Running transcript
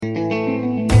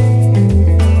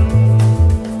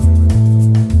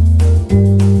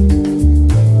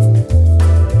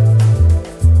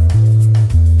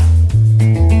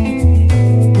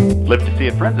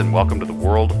friends, and welcome to The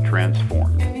World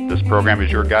Transformed. This program is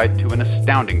your guide to an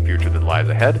astounding future that lies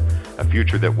ahead, a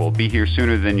future that will be here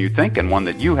sooner than you think, and one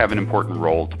that you have an important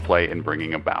role to play in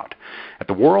bringing about. At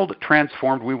The World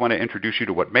Transformed, we want to introduce you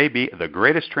to what may be the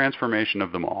greatest transformation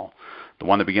of them all, the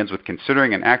one that begins with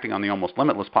considering and acting on the almost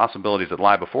limitless possibilities that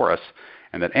lie before us,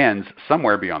 and that ends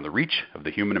somewhere beyond the reach of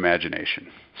the human imagination.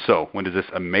 So, when does this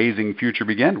amazing future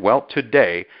begin? Well,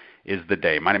 today is the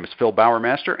day. My name is Phil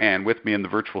Bowermaster, and with me in the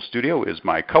virtual studio is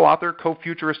my co-author,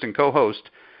 co-futurist, and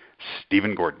co-host,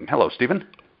 Stephen Gordon. Hello, Stephen.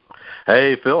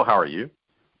 Hey, Phil. How are you?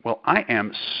 Well, I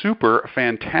am super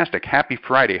fantastic. Happy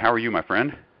Friday. How are you, my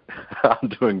friend? I'm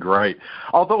doing great.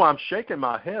 Although I'm shaking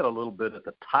my head a little bit at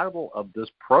the title of this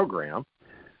program,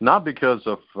 not because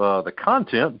of the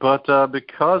content, but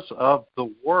because of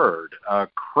the word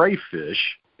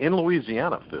crayfish in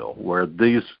Louisiana, Phil, where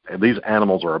these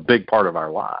animals are a big part of our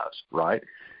lives, right?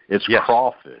 It's yes.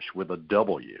 Crawfish with a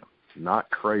W, not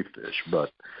crayfish.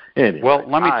 But anyway. Well,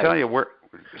 let me tell you,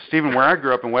 Stephen, where I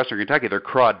grew up in Western Kentucky, they're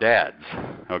crawdads.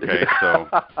 Okay, so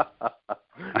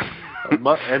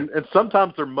and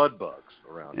sometimes they're mud bugs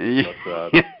around here.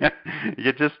 But, you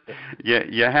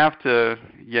have to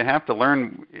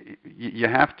learn. You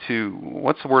have to.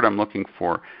 What's the word I'm looking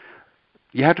for?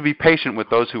 You have to be patient with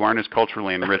those who aren't as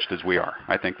culturally enriched as we are.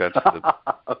 I think that's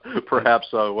perhaps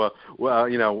so.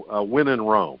 When in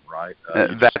Rome, right?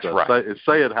 That's right.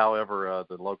 Say it however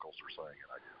the locals are saying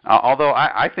it. Although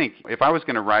I think if I was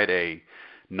going to write a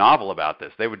novel about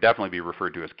this, they would definitely be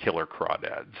referred to as killer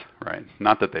crawdads, right?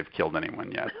 Not that they've killed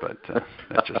anyone yet, but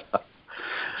that just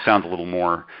sounds a little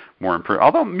more improved.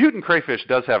 Although mutant crayfish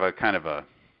does have a kind of a,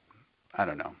 I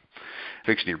don't know,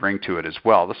 fictiony ring to it as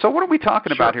well. So what are we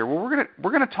talking about here? Well,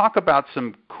 we're gonna talk about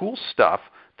some cool stuff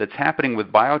that's happening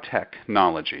with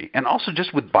biotechnology and also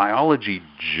just with biology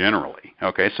generally.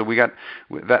 Okay, so we got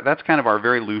that's kind of our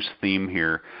very loose theme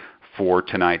here for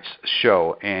tonight's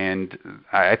show, and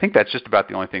I think that's just about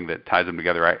the only thing that ties them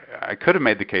together. I could have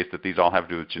made the case that these all have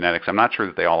to do with genetics. I'm not sure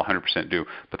that they all 100% do,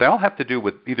 but they all have to do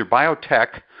with either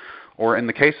biotech or, in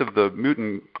the case of the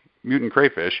mutant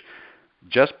crayfish,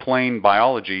 just plain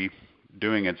biology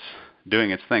doing its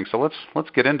thing. So let's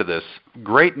get into this.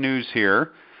 Great news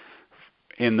here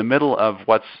in the middle of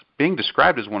what's being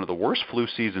described as one of the worst flu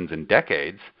seasons in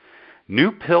decades.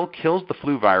 New pill kills the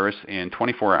flu virus in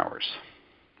 24 hours.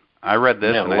 I read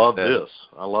this. Yeah,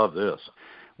 I love this.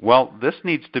 Well, this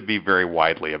needs to be very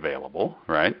widely available,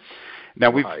 right? Now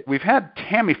we've had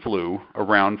Tamiflu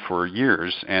around for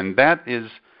years, and that is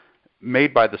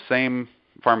made by the same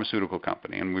pharmaceutical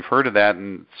company, and we've heard of that.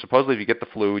 And supposedly, if you get the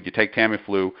flu, you take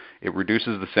Tamiflu, it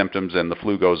reduces the symptoms, and the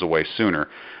flu goes away sooner.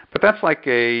 But that's like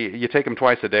you take them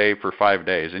twice a day for 5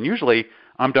 days, and usually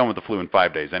I'm done with the flu in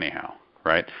 5 days anyhow,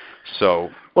 right? So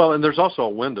well, and there's also a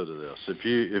window to this.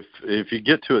 If you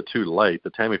get to it too late, the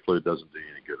Tamiflu doesn't do you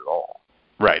any good at all.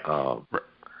 Right.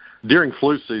 During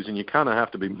flu season, you kind of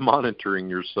have to be monitoring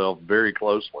yourself very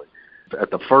closely. At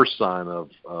the first sign of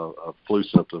flu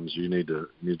symptoms, you need to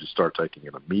start taking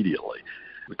it immediately,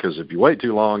 because if you wait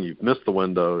too long, you've missed the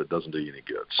window. It doesn't do you any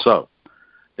good. So,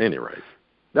 at any rate,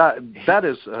 that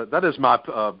is my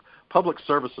public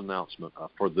service announcement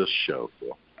for this show,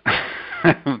 Phil.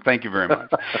 Thank you very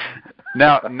much.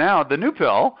 Now the new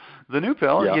pill,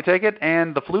 yeah. You take it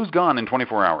and the flu's gone in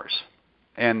 24 hours.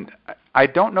 And I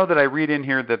don't know that I read in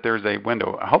here that there's a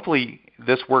window. Hopefully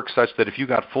this works such that if you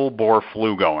got full bore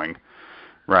flu going,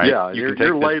 right? Yeah,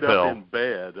 you're laid up in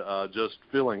bed, just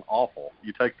feeling awful.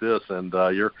 You take this and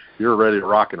you're ready to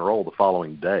rock and roll the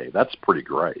following day. That's pretty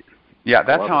great. Yeah,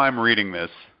 that's how I'm reading this.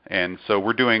 And so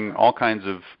we're providing all kinds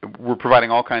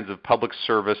of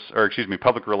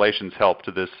public relations help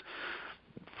to this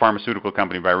pharmaceutical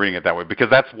company by reading it that way, because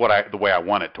that's the way I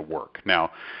want it to work.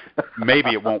 Now, maybe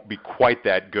it won't be quite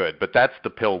that good, but that's the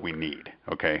pill we need,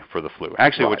 okay, for the flu.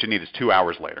 Actually, What you need is 2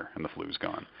 hours later, and the flu's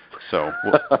gone. So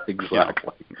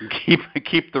exactly,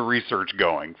 keep the research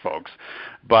going, folks.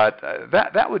 But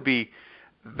that would be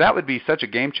such a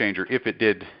game changer if it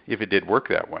did work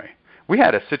that way. We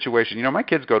had a situation, my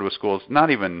kids go to a school, it's not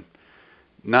even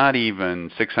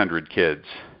 600 kids,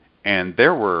 and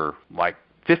there were like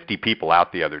 50 people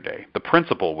out the other day. The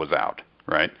principal was out,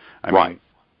 right? I mean,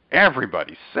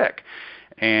 everybody's sick.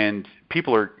 And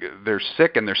they're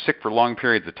sick, and they're sick for long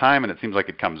periods of time, and it seems like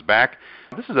it comes back.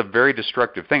 This is a very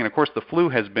destructive thing. And, of course, the flu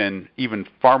has been even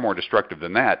far more destructive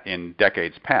than that in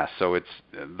decades past. So it's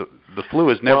the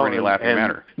flu is never any laughing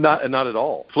matter. Not at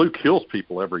all. Flu kills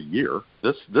people every year.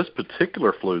 This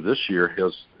particular flu this year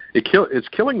it's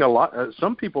killing a lot.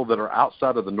 Some people that are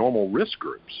outside of the normal risk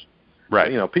groups.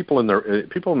 Right. People in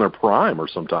their prime are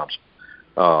sometimes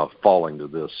falling to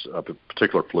this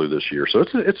particular flu this year. So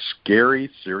it's scary,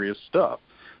 serious stuff.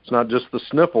 It's not just the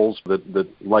sniffles that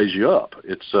lays you up.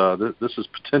 It's this is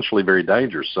potentially very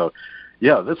dangerous. So,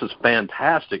 yeah, this is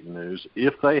fantastic news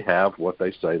if they have what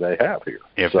they say they have here.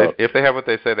 If they have what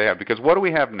they say they have. Because what do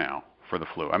we have now for the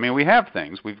flu? I mean, we have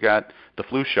things. We've got the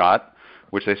flu shot,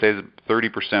 which they say is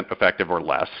 30% effective or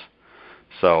less.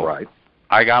 So right.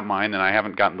 I got mine, and I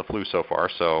haven't gotten the flu so far,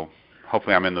 so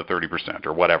hopefully I'm in the 30%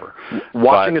 or whatever.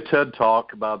 Watching a TED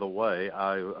Talk, by the way,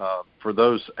 for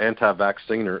those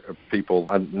anti-vacciner people,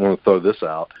 I want to throw this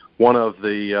out. One of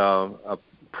the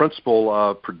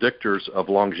principal predictors of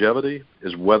longevity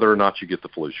is whether or not you get the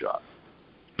flu shot.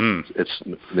 It's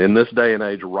in this day and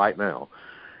age right now.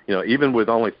 You know, even with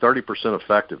only 30%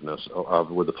 effectiveness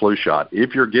with the flu shot,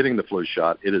 if you're getting the flu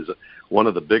shot, it is one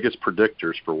of the biggest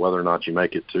predictors for whether or not you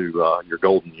make it to your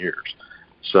golden years.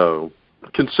 So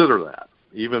consider that.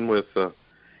 Even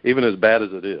as bad as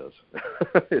it is,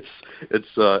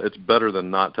 it's better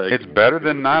than not taking it. It's better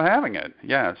than not having it.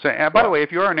 Yeah. So, by the way,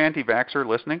 if you are an anti-vaxxer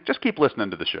listening, just keep listening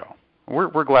to the show.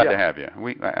 We're glad to have you.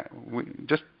 We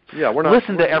just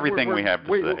listen to everything we have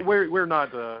to say. We're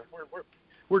not.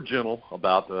 We're gentle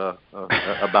about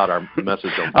our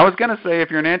message. I was going to say, if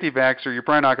you're an anti-vaxxer, you're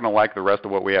probably not going to like the rest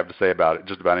of what we have to say about it,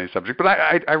 just about any subject. But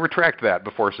I retract that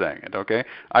before saying it. Okay.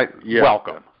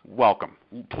 Welcome.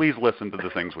 Please listen to the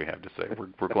things we have to say.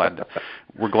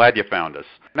 We're glad you found us.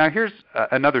 Now here's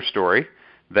another story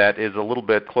that is a little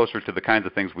bit closer to the kinds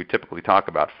of things we typically talk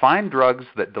about. Find drugs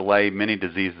that delay many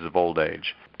diseases of old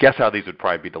age. Guess how these would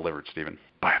probably be delivered, Stephen?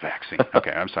 By a vaccine.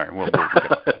 Okay, I'm sorry. We'll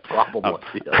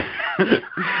probably.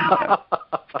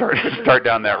 Start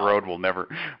down that road. We'll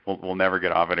never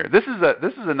get off it here. This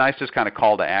is a nice just kind of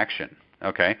call to action.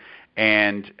 Okay,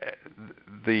 and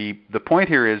the point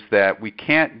here is that we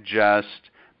can't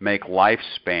just make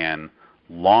lifespan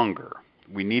longer.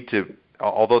 We need to,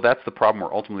 although that's the problem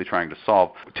we're ultimately trying to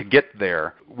solve, to get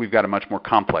there, we've got a much more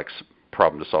complex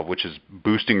problem to solve, which is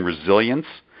boosting resilience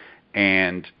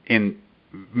and in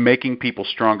making people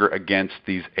stronger against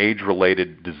these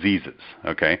age-related diseases,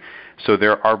 okay? So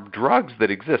there are drugs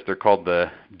that exist. They're called the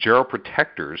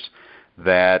geroprotectors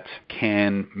that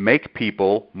can make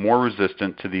people more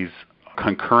resistant to these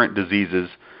concurrent diseases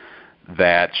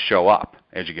that show up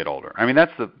as you get older. I mean,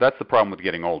 that's the problem with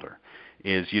getting older,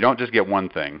 is you don't just get one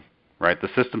thing, right? The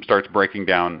system starts breaking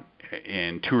down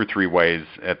in 2 or 3 ways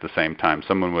at the same time.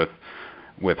 Someone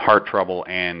with heart trouble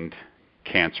and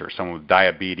cancer, someone with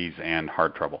diabetes and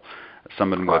heart trouble,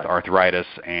 someone with arthritis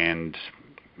and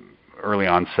early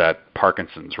onset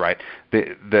Parkinson's, right?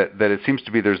 That it seems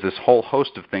to be there's this whole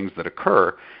host of things that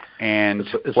occur, and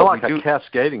it's like a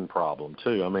cascading problem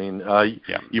too. I mean,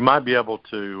 you might be able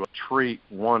to treat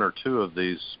 1 or 2 of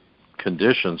these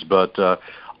conditions, but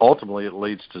ultimately it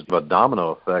leads to a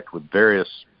domino effect with various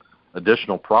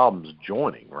additional problems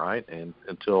joining, right? And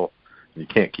until you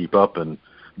can't keep up, and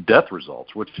death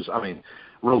results, which is, I mean,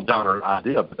 real downer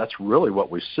idea, but that's really what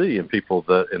we see in people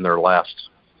that in their last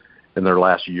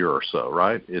year or so,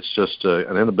 right? It's just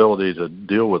an inability to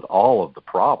deal with all of the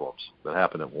problems that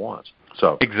happen at once.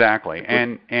 So exactly,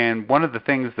 and one of the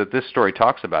things that this story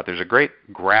talks about, there's a great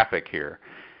graphic here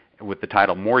with the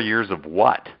title "More Years of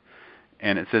What?"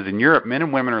 And it says, in Europe, men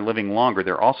and women are living longer.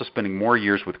 They're also spending more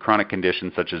years with chronic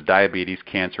conditions such as diabetes,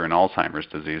 cancer, and Alzheimer's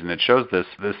disease. And it shows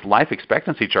this life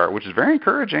expectancy chart, which is very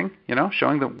encouraging,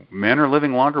 showing that men are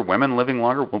living longer, women living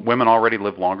longer. Women already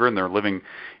live longer, and they're living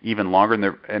even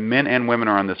longer. And men and women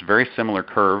are on this very similar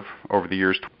curve over the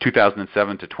years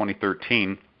 2007 to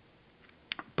 2013.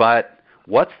 But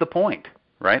what's the point,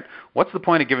 right? What's the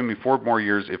point of giving me 4 more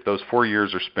years if those 4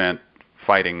 years are spent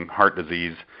fighting heart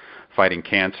disease, fighting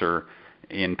cancer,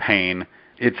 in pain?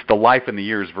 It's the life in the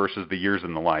years versus the years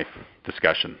in the life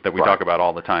discussion that we talk about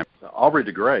all the time. Aubrey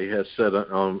de Grey has said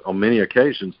on many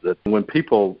occasions that when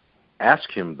people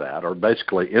ask him that, or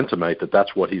basically intimate that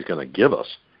that's what he's going to give us,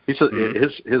 he said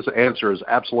his answer is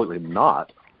absolutely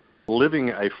not.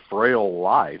 Living a frail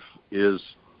life is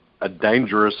a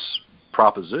dangerous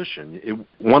proposition.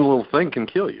 One little thing can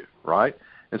kill you, right?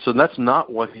 And so that's not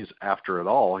what he's after at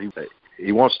all.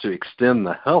 He wants to extend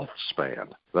the health span.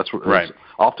 That's what it's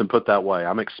often put that way.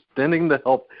 I'm extending the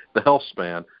health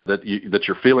span that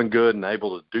you're feeling good and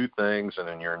able to do things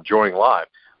and you're enjoying life.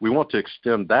 We want to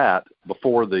extend that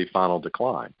before the final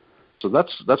decline. So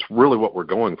that's really what we're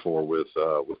going for with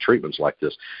treatments like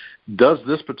this. Does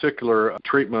this particular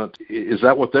treatment, is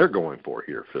that what they're going for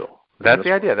here, Phil? That's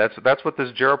the idea. That's what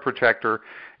this geroprotector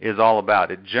is all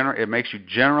about. It makes you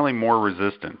generally more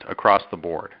resistant across the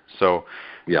board. So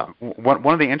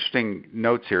one of the interesting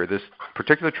notes here, this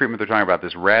particular treatment they're talking about,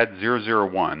 this RAD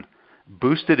 001,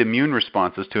 boosted immune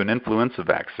responses to an influenza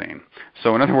vaccine.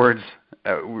 So in other words,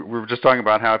 we were just talking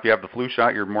about how if you have the flu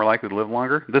shot, you're more likely to live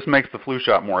longer. This makes the flu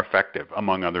shot more effective,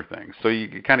 among other things. So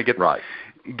you kind of get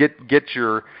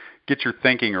your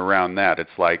thinking around that. It's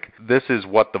like, this is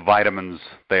what the vitamins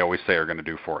they always say are going to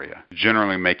do for you.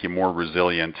 Generally make you more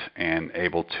resilient and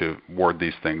able to ward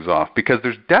these things off. Because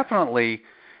there's definitely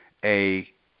a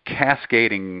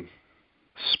cascading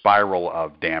spiral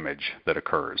of damage that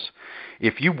occurs.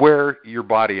 If you wear your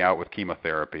body out with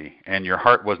chemotherapy and your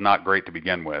heart was not great to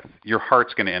begin with, your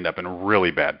heart's going to end up in a really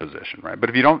bad position, right?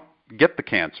 But if you don't get the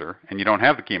cancer and you don't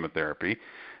have the chemotherapy,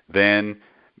 then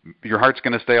your heart's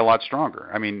going to stay a lot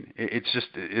stronger. I mean, it's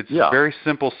very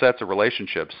simple sets of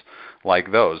relationships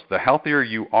like those. The healthier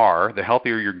you are, the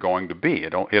healthier you're going to be.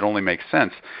 It only makes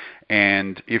sense.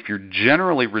 And if you're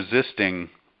generally resisting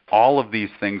all of these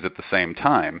things at the same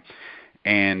time,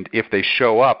 and if they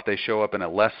show up in a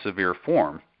less severe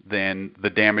form, then the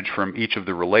damage from each of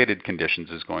the related conditions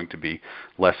is going to be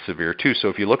less severe too. So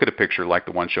if you look at a picture like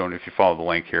the one shown, if you follow the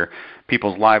link here,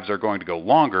 people's lives are going to go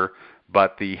longer,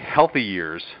 but the healthy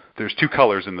years, there's two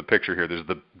colors in the picture here. There's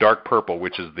the dark purple,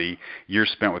 which is the years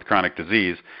spent with chronic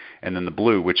disease, and then the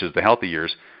blue, which is the healthy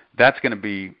years. That's going to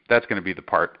be the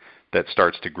part that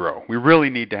starts to grow. We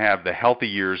really need to have the healthy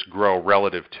years grow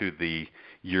relative to the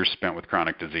years spent with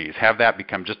chronic disease. Have that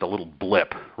become just a little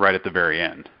blip right at the very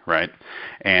end, right?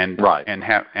 And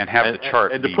have the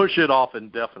chart and to push it off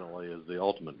indefinitely is the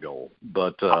ultimate goal.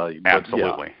 But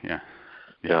absolutely,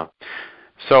 yeah.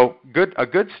 So a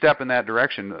good step in that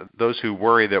direction. Those who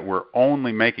worry that we're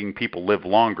only making people live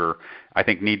longer, I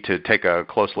think, need to take a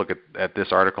close look at this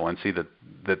article and see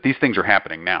that these things are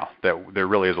happening now, that there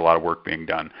really is a lot of work being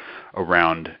done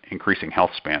around increasing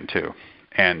health span too.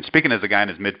 And speaking as a guy in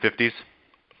his mid-50s,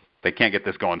 they can't get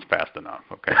this going fast enough,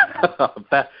 okay?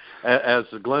 As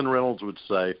Glenn Reynolds would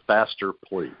say, faster,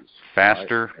 please.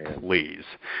 Faster, please.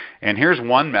 And here's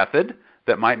one method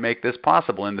that might make this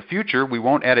possible. In the future, we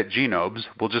won't edit genomes.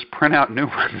 We'll just print out new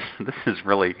ones. This is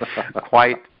really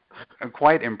quite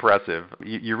impressive.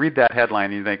 You read that headline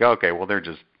and you think, okay, well, they're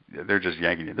just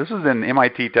yanking it. This is an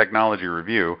MIT Technology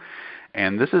Review,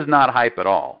 and this is not hype at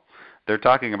all. They're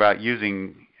talking about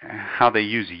how they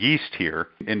use yeast here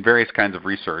in various kinds of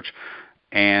research,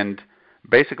 and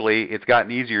basically it's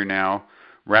gotten easier now.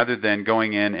 Rather than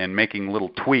going in and making little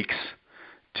tweaks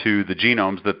to the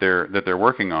genomes that they're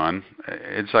working on,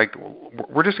 it's like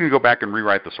we're just going to go back and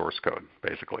rewrite the source code.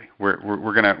 Basically, we're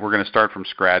going to start from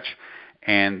scratch,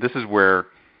 and this is where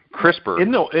CRISPR.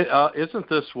 Isn't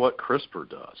this what CRISPR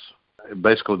does?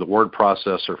 Basically, the word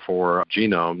processor for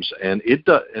genomes, and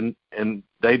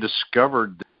they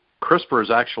discovered. CRISPR is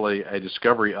actually a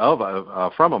discovery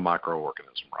from a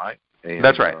microorganism, right? And,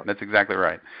 that's right. That's exactly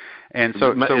right. And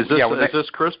so is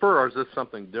this CRISPR or is this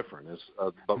something different?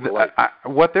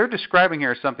 What they're describing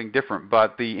here is something different,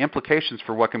 but the implications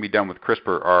for what can be done with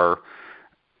CRISPR are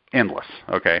endless.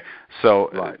 Okay,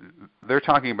 so they're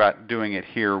talking about doing it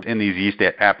here in these yeast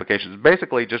applications,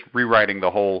 basically just rewriting the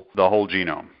whole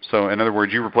genome. So in other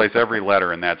words, you replace every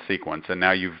letter in that sequence, and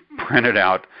now you've printed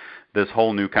out this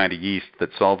whole new kind of yeast that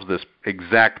solves this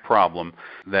exact problem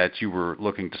that you were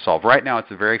looking to solve. Right now,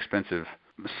 it's a very expensive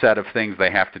set of things they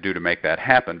have to do to make that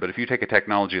happen. But if you take a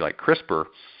technology like CRISPR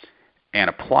and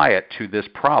apply it to this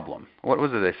problem, what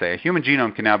was it they say? A human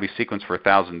genome can now be sequenced for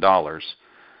 $1,000,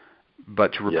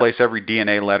 but to replace every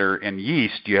DNA letter in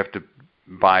yeast, you have to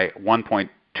buy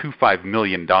 $1.25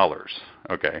 million,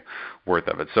 worth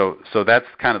of it. So that's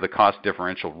kind of the cost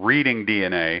differential. Reading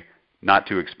DNA, not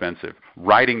too expensive.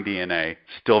 Writing DNA,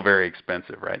 still very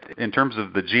expensive, right? In terms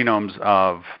of the genomes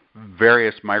of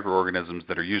various microorganisms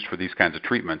that are used for these kinds of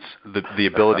treatments, the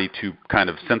ability to kind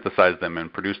of synthesize them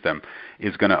and produce them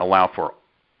is going to allow for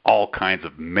all kinds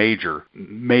of major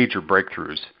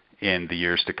breakthroughs in the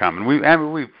years to come. And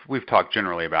we've talked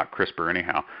generally about CRISPR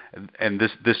anyhow, and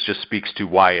this just speaks to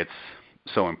why it's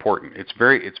so important. It's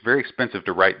very expensive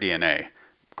to write DNA.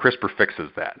 CRISPR fixes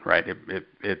that, right?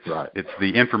 It's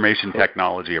the information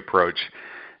technology approach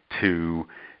to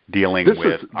dealing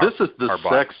with this is the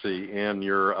sexy and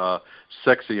your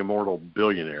sexy immortal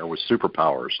billionaire with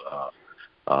superpowers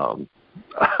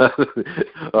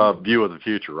view of the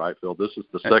future, right, Phil? This is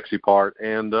the sexy part,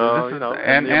 and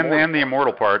the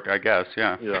immortal part, I guess.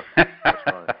 Yeah. Yeah. That's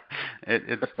right.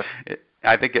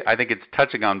 I think it's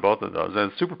touching on both of those.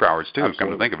 And superpowers too. Absolutely.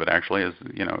 Come to think of it, actually, is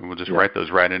we'll just write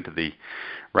those right into the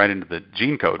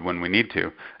gene code when we need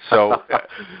to. So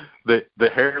the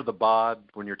hair, the bod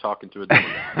when you're talking to a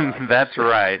demon. That's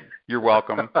right. You're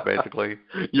welcome, basically.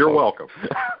 You're welcome.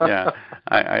 Yeah,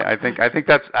 I think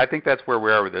that's where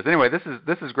we are with this. Anyway, this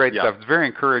is great stuff. It's very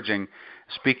encouraging.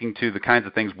 Speaking to the kinds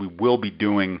of things we will be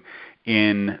doing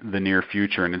in the near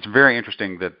future, and it's very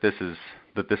interesting that this is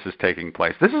taking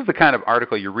place. This is the kind of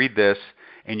article you read this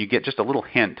and you get just a little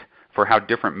hint for how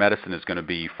different medicine is going to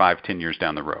be 5-10 years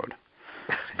down the road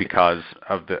because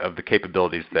of the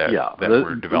capabilities that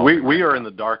we're developing. We are in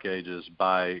the dark ages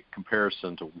by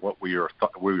comparison to what we were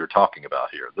talking about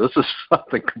here. This is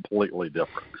something completely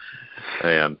different,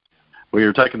 and we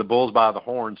are taking the bulls by the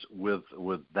horns with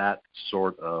that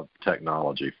sort of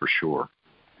technology for sure.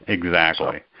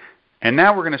 Exactly. So. And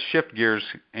now we're going to shift gears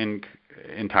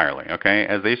entirely, okay?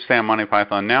 As they say on Monty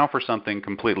Python, now for something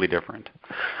completely different.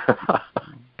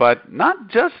 But not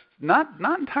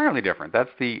entirely different.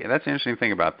 That's the interesting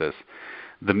thing about this.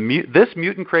 This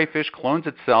mutant crayfish clones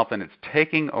itself, and it's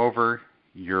taking over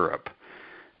Europe.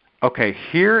 Okay,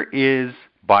 here is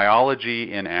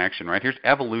biology in action, right? Here's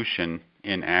evolution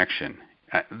in action.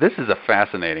 This is a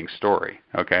fascinating story,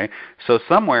 okay? So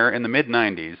somewhere in the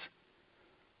mid-90s,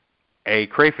 a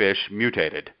crayfish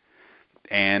mutated,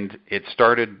 and it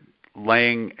started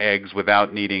laying eggs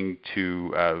without needing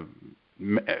to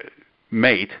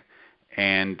mate,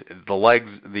 and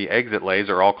the eggs it lays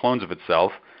are all clones of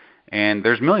itself, and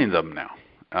there's millions of them now.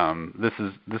 This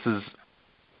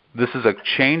is a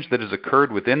change that has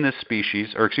occurred within this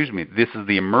species, or excuse me, this is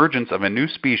the emergence of a new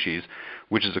species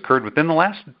which has occurred within the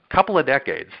last couple of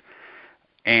decades.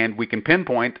 And we can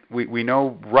pinpoint, we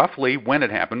know roughly when it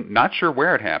happened, not sure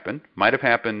where it happened, might have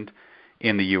happened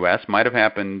in the U.S., might have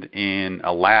happened in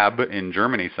a lab in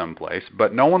Germany someplace,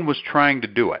 but no one was trying to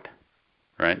do it,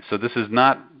 right? So this is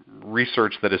not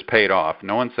research that has paid off.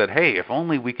 No one said, hey, if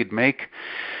only we could make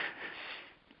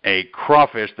a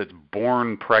crawfish that's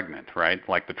born pregnant, right?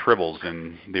 Like the Tribbles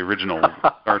in the original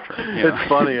Star Trek. It's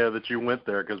funny that you went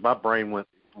there because my brain went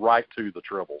right to the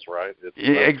Tribbles, right?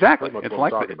 Exactly. It's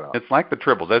like the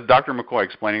Tribbles. That's Dr. McCoy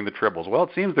explaining the Tribbles. Well, it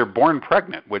seems they're born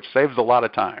pregnant, which saves a lot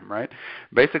of time, right?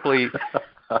 Basically,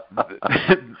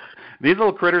 these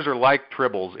little critters are like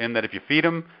Tribbles in that if you feed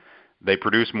them, they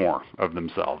produce more of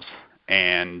themselves.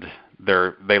 And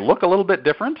they look a little bit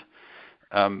different.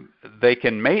 They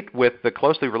can mate with the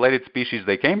closely related species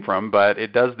they came from, but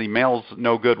it does the males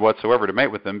no good whatsoever to mate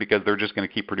with them because they're just going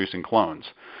to keep producing clones.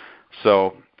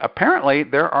 So apparently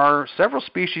there are several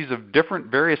species of different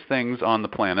various things on the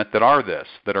planet that are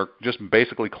just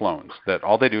basically clones, that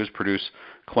all they do is produce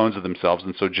clones of themselves.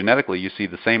 And so genetically you see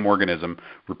the same organism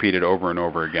repeated over and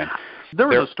over again. There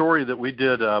was a story that we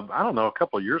did, a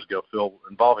couple of years ago, Phil,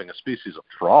 involving a species of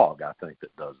frog, I think,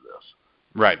 that does this.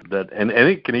 Right. And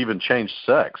it can even change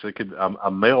sex. It could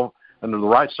a male, under the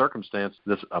right circumstance,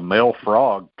 a male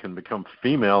frog can become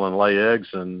female and lay eggs,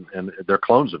 and they're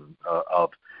clones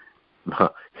of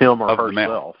him or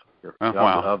herself.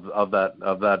 Of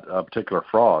that particular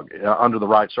frog under the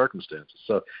right circumstances.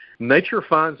 So nature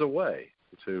finds a way,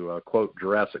 to quote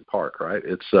Jurassic Park, right?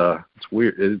 It's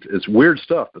weird. It's weird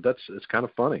stuff, but it's kind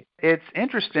of funny. It's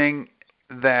interesting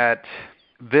that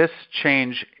this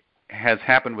change has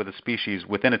happened with a species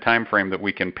within a time frame that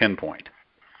we can pinpoint,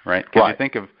 right? Because you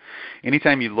think of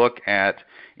anytime you look at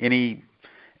any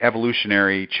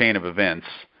evolutionary chain of events,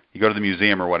 you go to the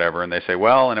museum or whatever, and they say,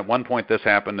 well, and at one point this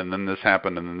happened, and then this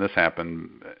happened, and then this happened.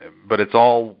 But it's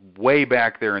all way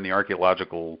back there in the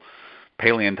archaeological,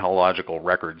 paleontological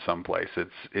record someplace.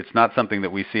 It's not something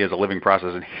that we see as a living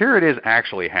process. And here it is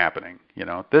actually happening.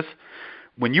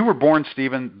 When you were born,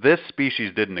 Stephen, this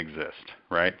species didn't exist,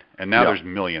 right? And now there's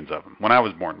millions of them. When I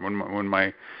was born, when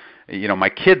my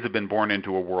kids have been born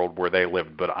into a world where they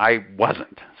lived, but I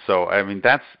wasn't. So, I mean,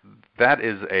 that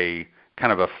is a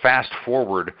kind of a fast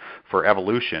forward for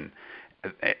evolution.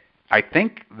 I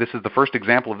think this is the first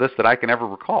example of this that I can ever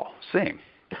recall seeing.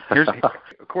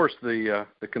 Of course, the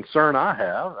concern I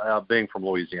have, being from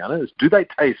Louisiana, is do they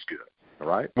taste good? All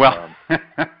right. Well,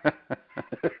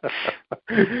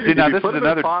 see, now this is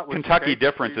another Kentucky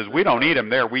difference: is we don't eat them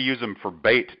there. We use them for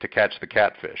bait to catch the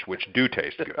catfish, which do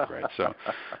taste good, right? So,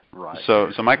 right.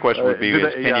 So my question would be: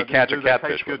 can you catch a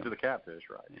catfish? Taste good to the catfish,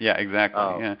 right? Yeah,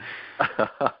 exactly.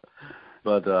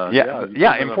 But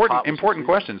important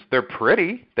questions. They're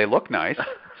pretty. They look nice.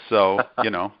 So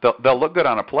they'll look good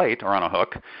on a plate or on a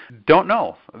hook. Don't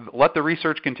know. Let the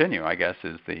research continue, I guess,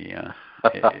 is the.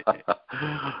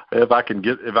 If I can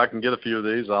get a few of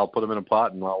these, I'll put them in a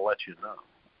pot and I'll let you know.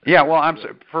 Yeah, well,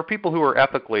 for people who are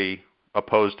ethically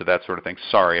opposed to that sort of thing.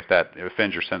 Sorry if that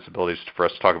offends your sensibilities for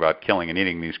us to talk about killing and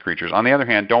eating these creatures. On the other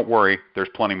hand, don't worry, there's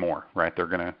plenty more, right? They're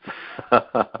going to...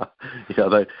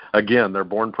 Yeah, they're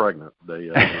born pregnant. They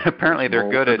apparently they're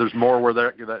good at... There's more where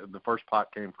the first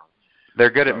pot came from. They're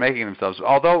good at making themselves.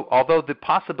 Although the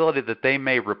possibility that they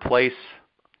may replace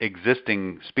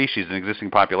existing species and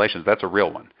existing populations, that's a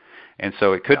real one. And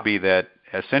so it could be that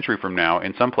a century from now,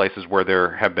 in some places where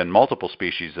there have been multiple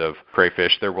species of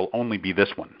crayfish, there will only be this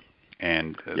one.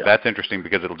 And that's interesting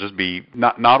because it'll just be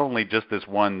not only just this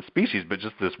one species, but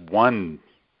just this one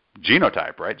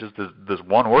genotype, right? Just this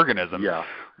one organism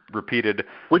repeated.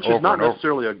 Which over is not and over.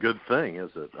 Necessarily a good thing, is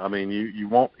it? I mean, you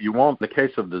want in the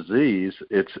case of disease,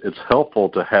 it's helpful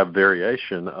to have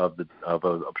variation of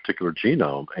a particular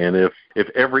genome. And if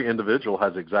every individual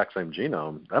has the exact same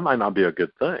genome, that might not be a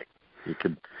good thing. You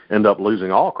could end up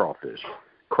losing all crayfish.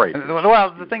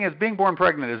 Well, the thing is, being born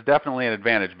pregnant is definitely an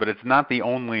advantage, but it's not the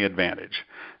only advantage.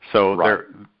 So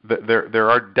there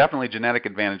are definitely genetic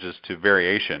advantages to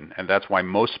variation, and that's why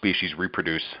most species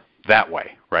reproduce that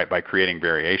way, right, by creating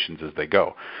variations as they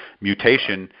go.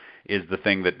 Mutation is the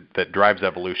thing that drives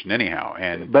evolution anyhow.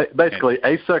 And basically,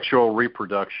 asexual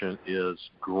reproduction is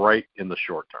great in the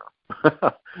short term,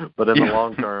 but in the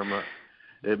long term,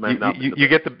 it may not be. You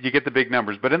get the big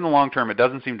numbers, but in the long term, it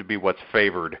doesn't seem to be what's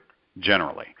favored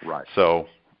generally. Right. So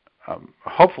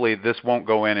hopefully this won't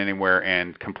go in anywhere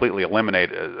and completely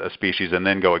eliminate a species and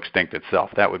then go extinct itself.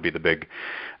 That would be the big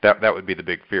that would be the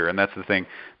big fear, and that's the thing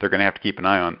they're going to have to keep an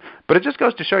eye on. But it just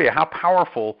goes to show you how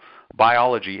powerful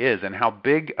biology is and how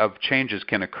big of changes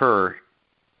can occur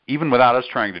even without us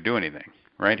trying to do anything.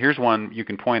 Right? Here's one you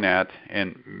can point at,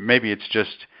 and maybe it's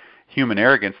just human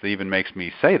arrogance that even makes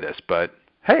me say this, but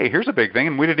hey, here's a big thing,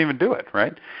 and we didn't even do it,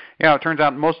 right? Yeah, it turns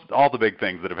out all the big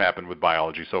things that have happened with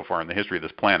biology so far in the history of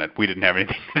this planet, we didn't have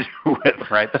anything to do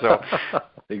with, right? So,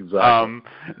 exactly.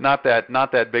 Not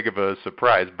that big of a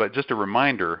surprise, but just a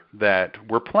reminder that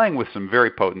we're playing with some very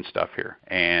potent stuff here.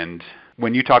 And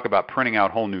when you talk about printing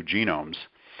out whole new genomes,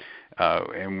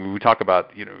 and when we talk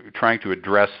about trying to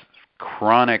address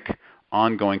chronic,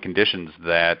 ongoing conditions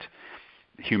that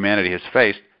humanity has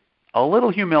faced, a little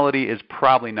humility is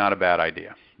probably not a bad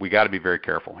idea. We got to be very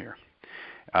careful here.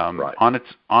 Right. On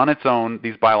its own,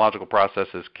 these biological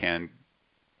processes can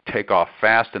take off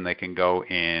fast, and they can go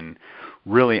in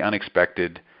really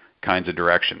unexpected kinds of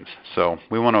directions. So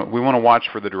we want to watch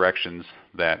for the directions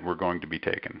that we're going to be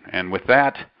taken. And with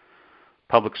that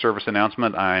public service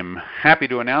announcement, I'm happy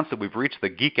to announce that we've reached the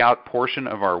geek out portion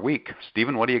of our week.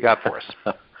 Stephen, what do you got for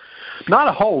us? Not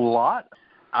a whole lot.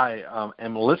 I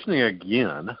am listening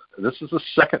again. This is the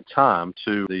second time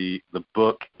to the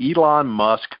book Elon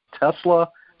Musk, Tesla,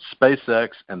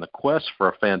 SpaceX, and the Quest for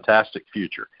a Fantastic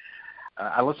Future.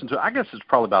 I listened to it, I guess it's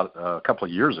probably about a couple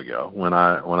of years ago when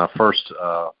I first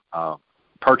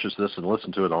purchased this and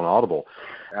listened to it on Audible.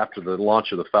 After the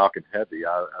launch of the Falcon Heavy,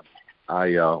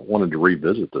 I wanted to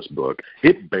revisit this book.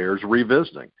 It bears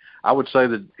revisiting. I would say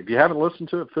that if you haven't listened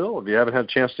to it, Phil, if you haven't had a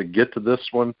chance to get to this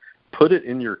one, put it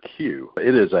in your queue.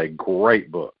 It is a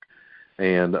great book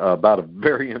and about a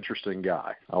very interesting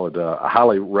guy. I would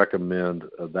highly recommend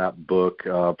that book,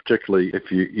 particularly if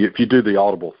you do the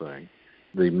Audible thing.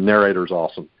 The narrator's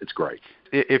awesome. It's great.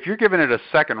 If you're giving it a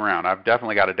second round, I've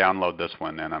definitely got to download this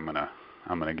one, and I'm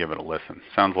gonna give it a listen.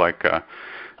 Sounds like a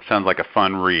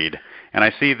fun read. And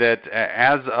I see that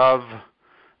as of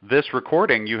this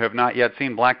recording, you have not yet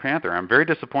seen Black Panther. I'm very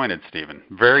disappointed, Stephen.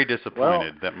 Very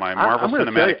disappointed that my Marvel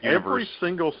Cinematic Universe every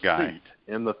single guy. seat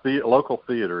in the local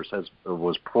theaters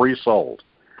was pre-sold,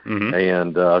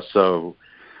 and so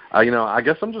I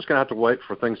guess I'm just going to have to wait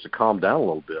for things to calm down a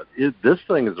little bit. This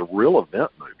thing is a real event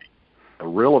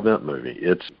movie.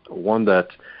 It's one that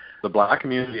the Black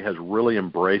community has really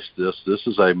embraced. This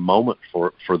is a moment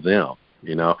for them.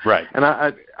 Right. And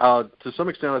I to some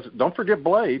extent, don't forget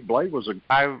Blade. Blade was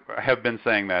I have been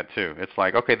saying that too. It's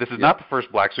like, okay, this is not the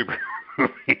first black superhero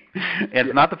movie.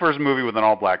 It's not the first movie with an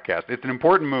all-black cast. It's an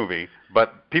important movie,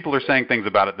 but people are saying things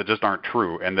about it that just aren't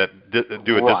true and that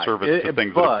do a disservice to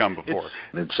things that have come before.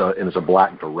 It's a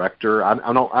black director.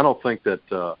 I don't think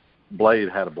that Blade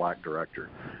had a black director.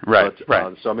 Right. But,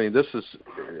 right. So I mean, this is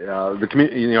the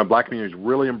community. Black communities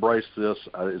really embraced this.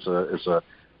 It's a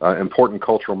important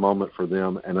cultural moment for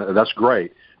them, and that's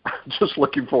great. I'm just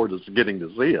looking forward to getting to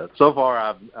see it. So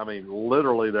far,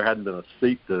 literally there hadn't been a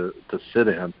seat to sit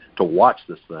in to watch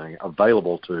this thing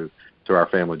available to our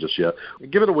family just yet.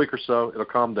 Give it a week or so; it'll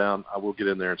calm down. I will get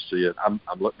in there and see it. I'm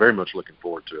very much looking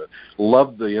forward to it.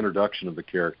 Love the introduction of the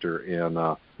character in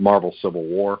Marvel Civil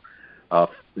War.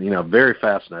 Very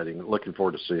fascinating. Looking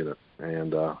forward to seeing it,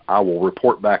 and I will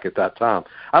report back at that time.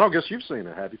 I don't guess you've seen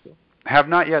it, have you, Phil? Have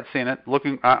not yet seen it.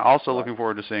 Looking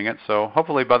forward to seeing it. So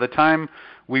hopefully by the time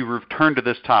we return to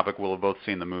this topic, we'll have both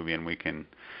seen the movie and we can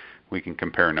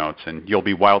compare notes. And you'll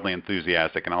be wildly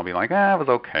enthusiastic, and I'll be like, it was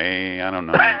okay. I don't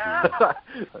know. The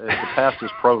past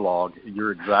is prologue.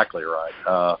 You're exactly right.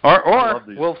 Or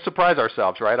we'll surprise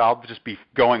ourselves, right? I'll just be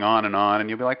going on, and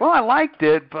you'll be like, well, I liked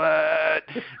it, but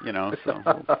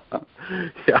So.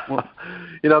 Yeah.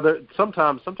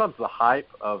 Sometimes the hype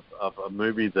of a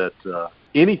movie that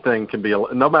anything can be,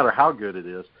 no matter how good it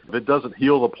is, if it doesn't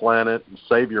heal the planet and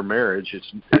save your marriage, it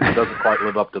doesn't quite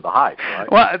live up to the hype, right?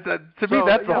 Well, to me,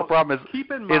 that's the whole problem.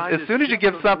 Keep in mind, as soon as you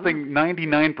give something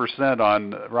 99%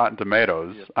 on Rotten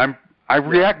Tomatoes, I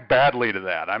react badly to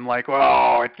that. I'm like,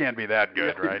 well, it can't be that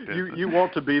good, right? You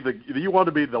want to be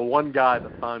the one guy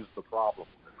that finds the problem.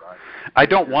 Right? I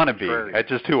don't want to be. That's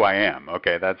just who I am.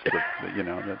 Okay, that's the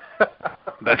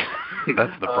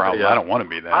that's the problem. I don't want to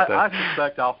be that. I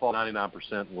suspect I'll fall 99%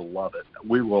 and we'll love it.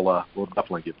 We'll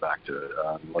definitely get back to it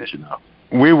and let you know.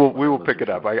 We will pick it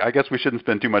up. I guess we shouldn't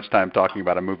spend too much time talking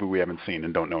about a movie we haven't seen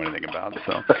and don't know anything about.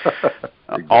 So,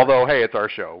 Exactly. Although, hey, it's our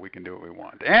show. We can do what we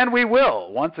want. And we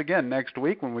will, once again, next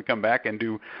week when we come back and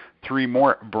do 3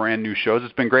 more brand new shows.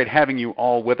 It's been great having you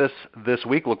all with us this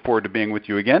week. Look forward to being with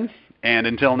you again. And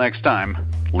until next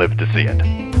time, live to see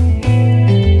it.